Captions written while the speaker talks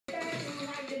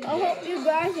I hope you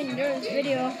guys enjoy this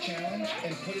video. Challenge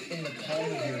and put it in the palm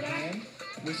of your hand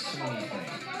with Smoothie.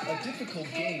 A difficult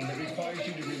game that requires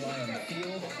you to rely on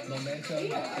feel, momentum,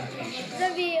 and patience. It's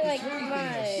gonna be like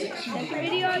my second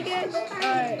video, I guess. Or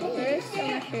first, I'm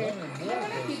not sure.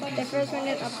 The first one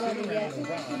didn't upload yet.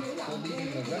 While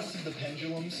leaving the rest of the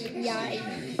pendulums Yeah.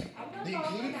 stationary. The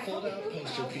included fold-out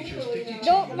poster features 52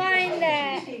 Don't mind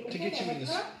that. to get you in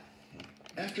the.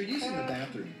 After using the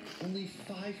bathroom, only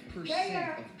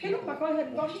 5% of people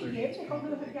wash their hands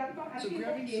properly. So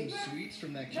grabbing some sweets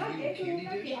from that communal candy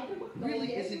dish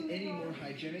really isn't any more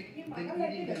hygienic than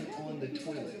eating them on the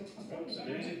toilet.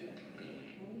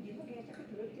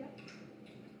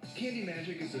 Candy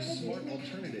Magic is a smart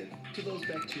alternative to those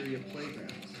bacteria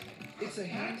playgrounds. It's a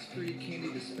hands-free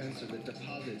candy dispenser that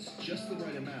deposits just the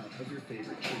right amount of your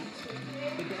favorite treats.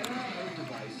 The battery-powered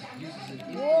device uses an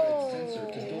infrared sensor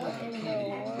to dole out candy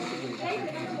with a wave of your hand.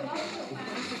 The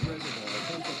plastic reservoir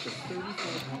holds up to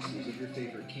 34 ounces of your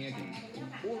favorite candies,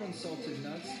 or unsalted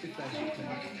nuts if that's your thing.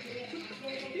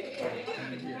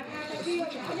 A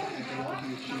switch on the back allows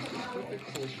you to choose the perfect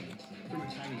portion from a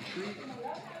tiny treat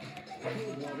to a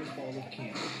waterfall of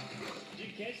candy. Did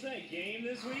you catch that game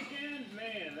this weekend?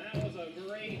 Man, that was a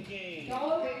great game.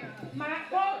 Mà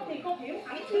con thì con hiểu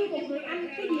ảnh khi một người ăn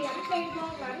cái gì ảnh khen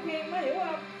con và ảnh khen mới hiểu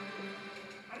không?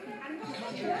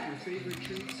 Conjure up your favorite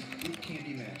treats with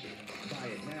Candy Magic. Buy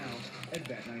it now at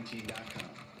vet19.com.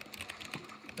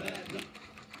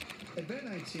 At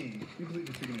Vet19, we believe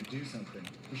if you're going to do something,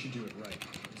 you should do it right.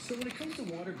 So when it comes to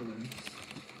water balloons,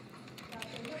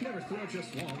 never throw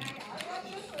just one.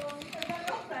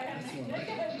 That's one,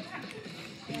 right?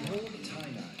 Behold the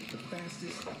tie knot, the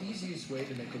fastest, easiest way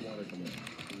to make a water balloon.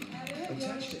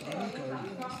 Attached to any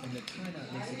garden hose, and the tie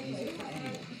knot makes it easy for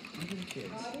anyone, even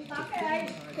kids, to fit and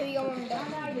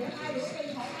tie the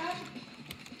perfect knot.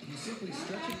 You simply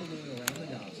stretch a balloon around the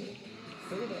nozzle,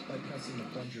 fill it up by pressing the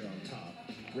plunger on top,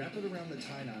 wrap it around the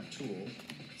tie knot tool,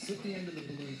 slip the end of the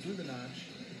balloon through the notch,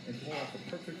 and pull off a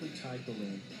perfectly tied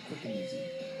balloon, quick and easy.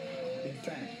 In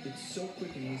fact, it's so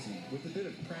quick and easy, with a bit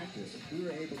of practice, we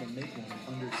were able to make one in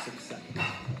under 6 seconds.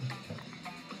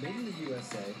 Made in the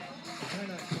USA, the tie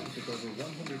knot comes with over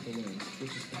 100 balloons,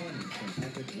 which is plenty for an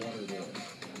epic water war.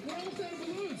 We're all saying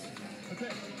balloons! Okay, I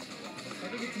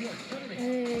think it's more. Come to me.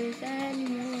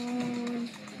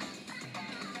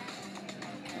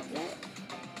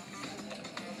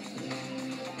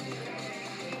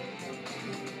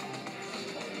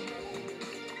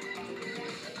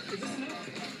 Is this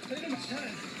enough? Take much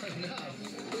time. Enough.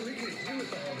 What are we going to do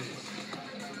with all this?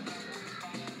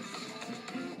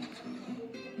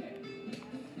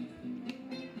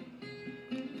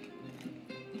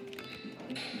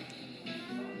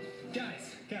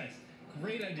 Guys,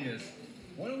 great ideas.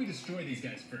 Why don't we destroy these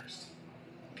guys first?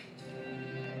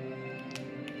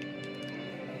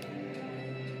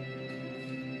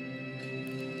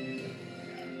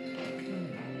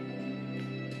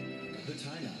 The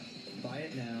tie knot. Buy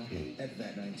it now at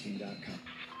vet19.com.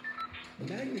 The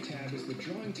MagnaTab is the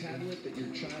drawing tablet that your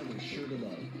child is sure to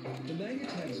love. The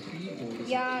MagnaTab's beadboard is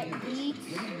a canvas ready to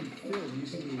be filled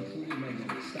using the included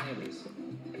magnetic stylus.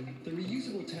 The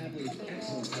reusable tablet is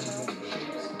excellent for designing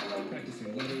shapes,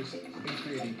 practicing letters, and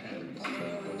creating patterns.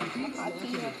 The beads lock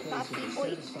into place with a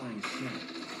satisfying snap,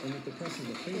 and with the press of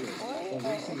the finger,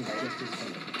 erasing is just as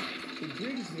fun. The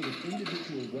grid is made of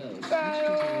individual wells, each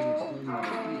containing its own unique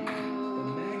bead. The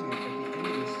magnet at the end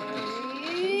of the stylus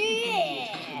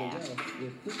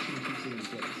where friction keeps it in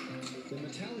place. The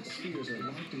metallic spheres are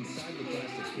locked inside the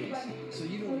plastic case, so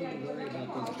you don't need to worry about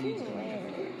those beads going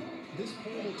everywhere. This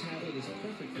portable tablet is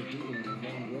perfect for doodling on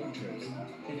long road trips,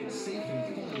 and it's safe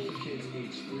and fun for kids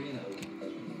aged 3 and up.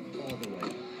 All the way.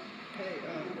 Hey,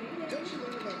 don't you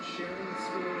learn about sharing at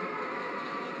school?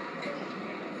 Come on.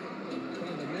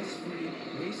 Find the mess-free,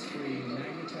 waste-free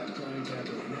MagnaTab drawing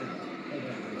tablet now at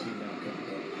vet19.com.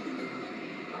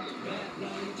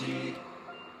 Vet19.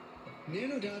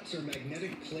 Nanodots are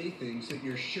magnetic playthings that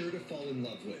you're sure to fall in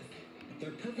love with.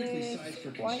 They're perfectly sized for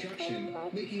construction,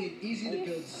 making it easy to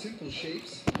build simple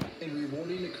shapes and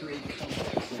rewarding to create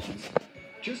complex ones.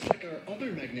 Just like our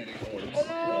other magnetic boards.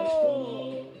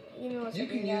 You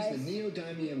can use the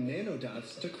neodymium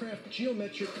nanodots to craft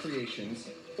geometric creations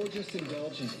or just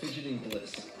indulge in fidgeting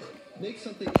bliss. Make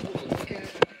something cool to look at,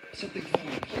 something fun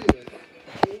to play with,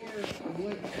 or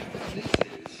whatever this is.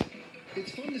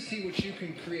 It's fun to see what you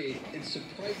can create and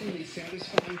surprisingly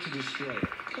satisfying to destroy it.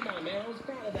 Come on, man, I was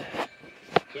proud of that.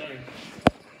 Sorry.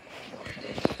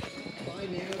 Buy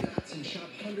nanodots and shop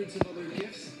hundreds of other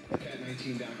gifts at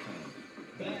vet19.com.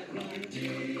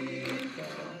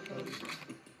 Vet19.com.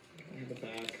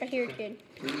 I hear it, kid.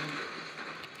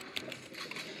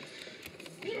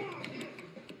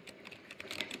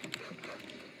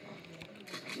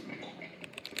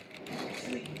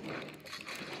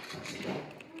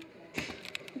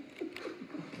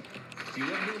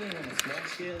 that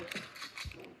skill?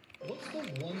 What's the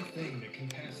one thing that can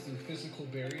pass through physical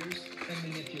barriers and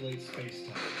manipulate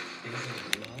space-time? Is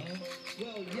it love?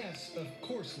 Well, yes, of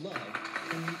course love.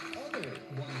 And the other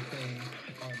one thing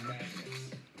are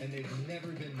magnets. And they've never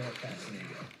been more fascinating.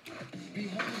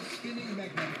 Behold spinning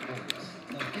magnetic orbs,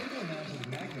 a gimbal-mounted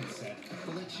magnet set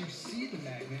that lets you see the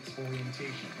magnet's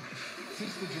orientation.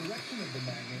 Since the direction of the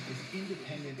magnet is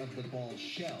independent of the ball's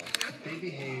shell, they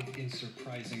behave in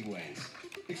surprising ways.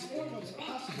 Explore what's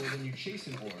possible when you chase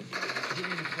an orb, get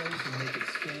in close and make it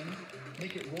spin,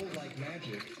 make it roll like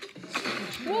magic,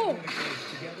 stick two magnetic orbs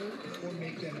together, or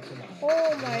make them collide.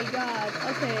 Oh my god,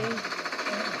 okay.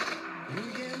 New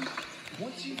again?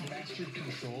 Once you've mastered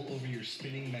control over your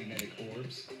spinning magnetic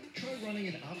orbs, try running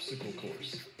an obstacle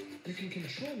course. You can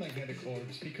control magnetic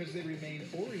orbs because they remain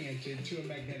oriented to a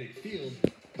magnetic field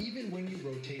even when you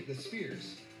rotate the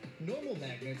spheres. Normal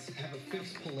magnets have a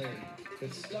fixed polarity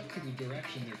that's stuck to the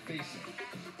direction they're facing.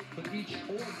 But each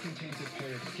orb contains a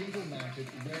pair of gimbal-mounted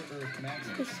rare earth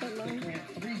magnets that grant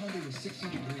 360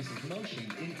 degrees of motion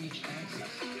in each axis.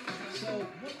 So,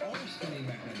 what are spinning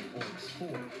magnetic orbs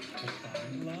for? To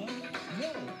find love?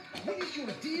 No! What is your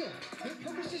deal? Their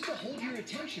purpose is to hold your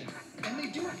attention, and they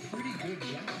do a pretty good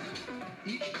job.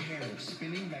 Each pair of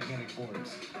spinning magnetic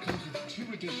orbs comes with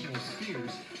 2 additional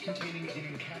spheres containing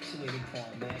an encapsulated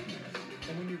ball magnet.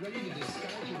 And when you're ready to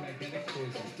disguise your magnetic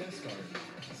toys as desk art,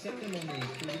 set them on the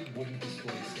included wooden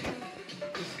display stand.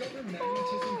 Discover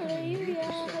magnetism from a new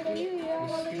perspective with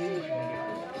spinning magnetic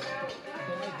orbs.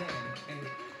 Buy them and...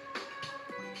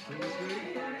 Who's ready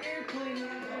for an airplane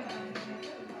ride?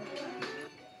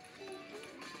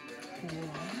 1,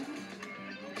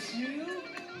 2,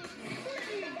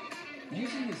 3.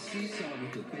 Using a seesaw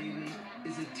with a baby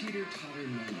is a teeter-totter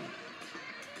moment.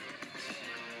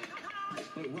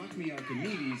 But Rock Me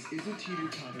Archimedes is a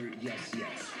teeter-totter yes.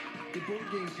 The board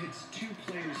game pits 2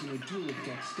 players in a duel of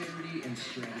dexterity and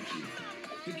strategy.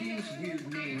 The game's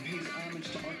weird name pays homage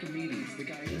to Archimedes, the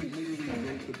guy who literally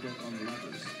wrote the book on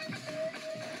levers.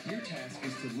 Your task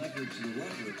is to leverage the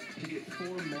lever to get 4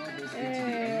 marbles into the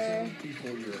end zone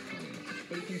before your opponent.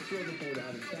 But if you throw the board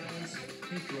out of bounds,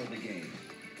 you throw the game.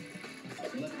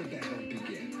 Let the battle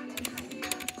begin.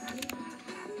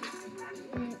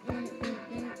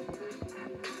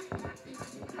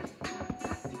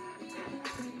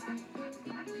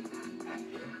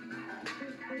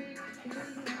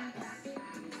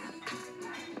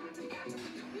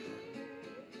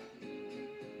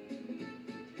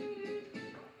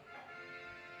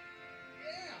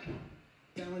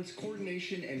 Balance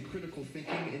coordination and critical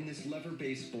thinking in this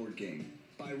lever-based board game.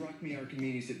 Buy Rock Me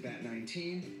Archimedes at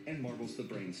Bat19 and Marbles the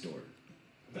Brain Store.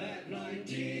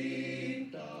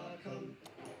 Bat19.com.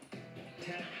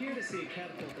 Tap here to see a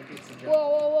catapult that gets the job.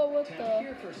 Whoa, what Tap the?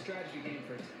 here for a strategy game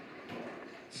for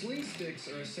Sling sticks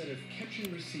are a set of catch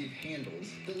and receive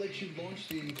handles that let you launch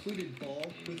the included ball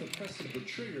with a press of the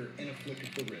trigger and a flick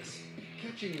of the wrist.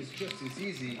 Catching is just as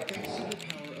easy thanks to the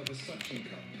power of a suction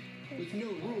cup. With no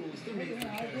rules, they're made for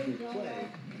casual play.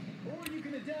 Or you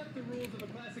can adapt the rules of a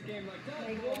classic game like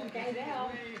dodgeball and take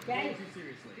it way too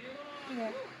seriously.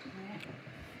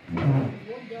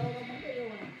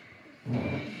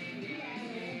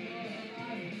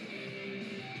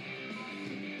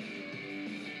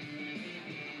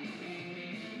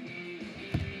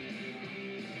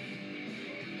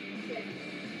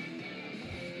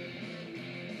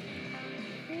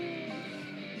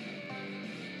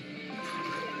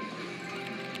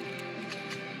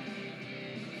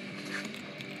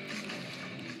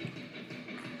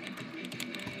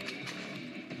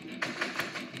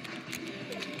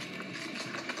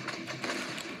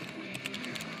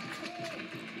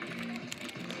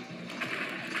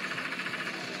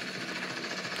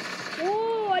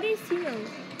 Whoa, I didn't see them.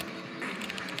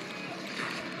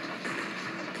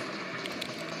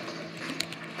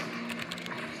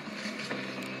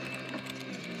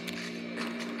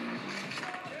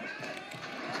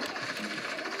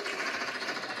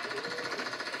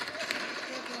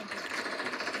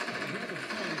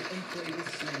 Play with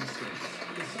Sling Sticks.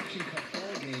 The suction cup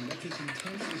ball game that's as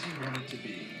intense as you want it to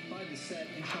be. Buy the set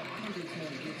and shop hundreds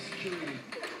more gifts curated.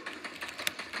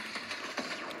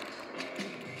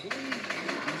 Playing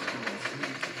air instruments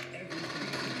makes everything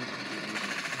to be.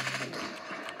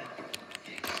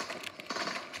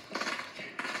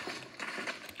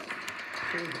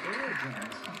 For with air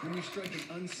drums, when you strike an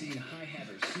unseen hi-hat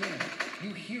or snare,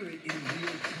 you hear it in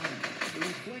real time. The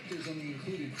reflectors on the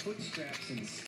included foot straps and